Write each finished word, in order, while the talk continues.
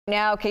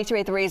Now,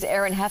 KCRA 3's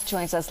Erin Heft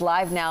joins us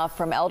live now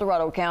from El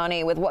Dorado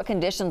County with what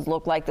conditions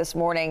look like this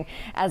morning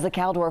as the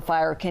Caldor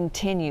fire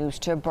continues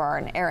to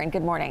burn. Erin,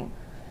 good morning.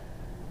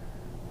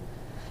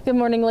 Good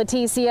morning,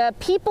 Leticia.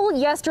 People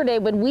yesterday,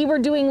 when we were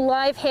doing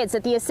live hits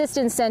at the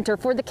assistance center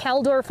for the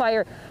Caldor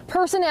fire,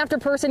 person after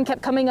person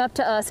kept coming up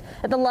to us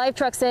at the live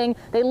truck saying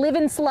they live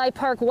in Sly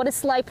Park. What does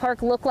Sly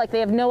Park look like? They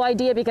have no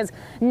idea because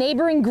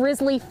neighboring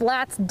Grizzly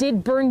Flats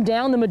did burn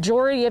down. The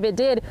majority of it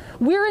did.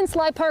 We're in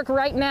Sly Park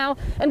right now,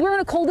 and we're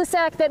in a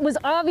cul-de-sac that was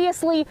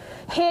obviously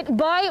hit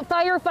by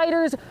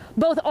firefighters,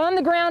 both on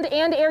the ground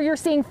and air. You're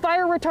seeing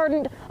fire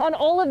retardant on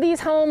all of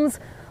these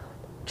homes.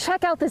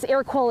 Check out this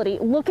air quality.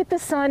 Look at the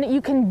sun.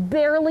 You can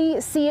barely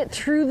see it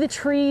through the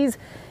trees.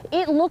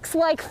 It looks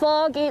like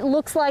fog. It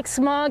looks like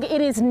smog.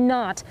 It is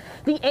not.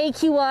 The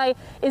AQI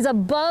is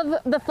above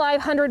the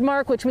 500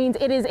 mark, which means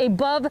it is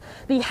above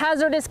the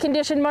hazardous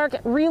condition mark.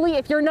 Really,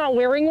 if you're not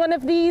wearing one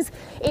of these,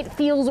 it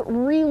feels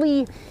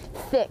really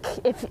thick.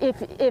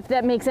 If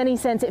that makes any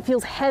sense, it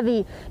feels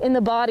heavy in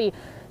the body.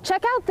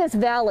 Check out this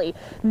valley.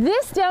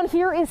 This down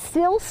here is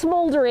still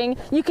smoldering.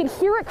 You can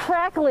hear it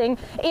crackling,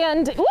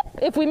 and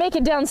if we make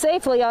it down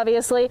safely,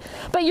 obviously,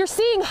 but you're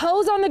seeing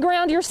hose on the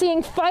ground, you're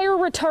seeing fire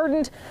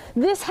retardant.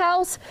 This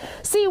house,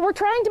 see, we're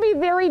trying to be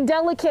very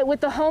delicate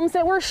with the homes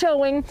that we're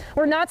showing.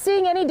 We're not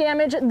seeing any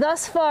damage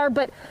thus far,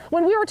 but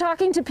when we were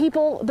talking to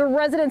people, the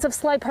residents of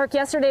Sly Park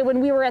yesterday when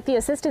we were at the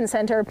assistance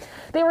center,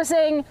 they were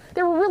saying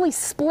they were really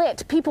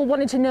split. People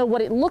wanted to know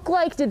what it looked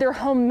like. Did their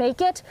home make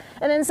it?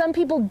 And then some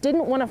people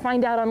didn't want to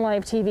find out on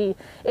live TV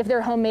if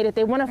their home made it.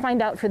 They want to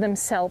find out for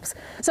themselves.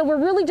 So we're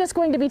really just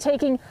going to be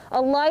taking a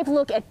live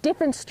look at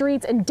different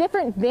streets and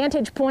different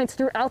vantage points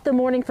throughout the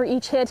morning for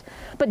each hit.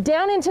 But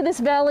down into this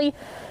valley,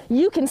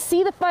 you can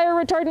see the fire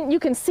retardant, you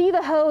can see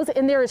the hose,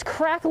 and there is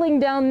crackling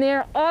down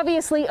there.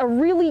 Obviously a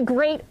really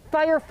great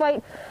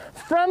firefight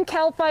from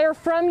CAL FIRE,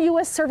 from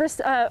U.S.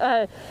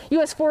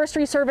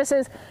 Forestry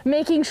Services,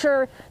 making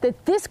sure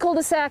that this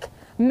cul-de-sac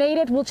made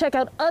it. We'll check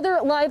out other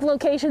live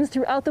locations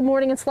throughout the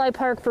morning in Sly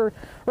Park. For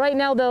right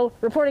now, though,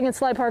 reporting in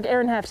Sly Park,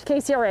 Erin Heft,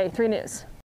 KCRA 3 News.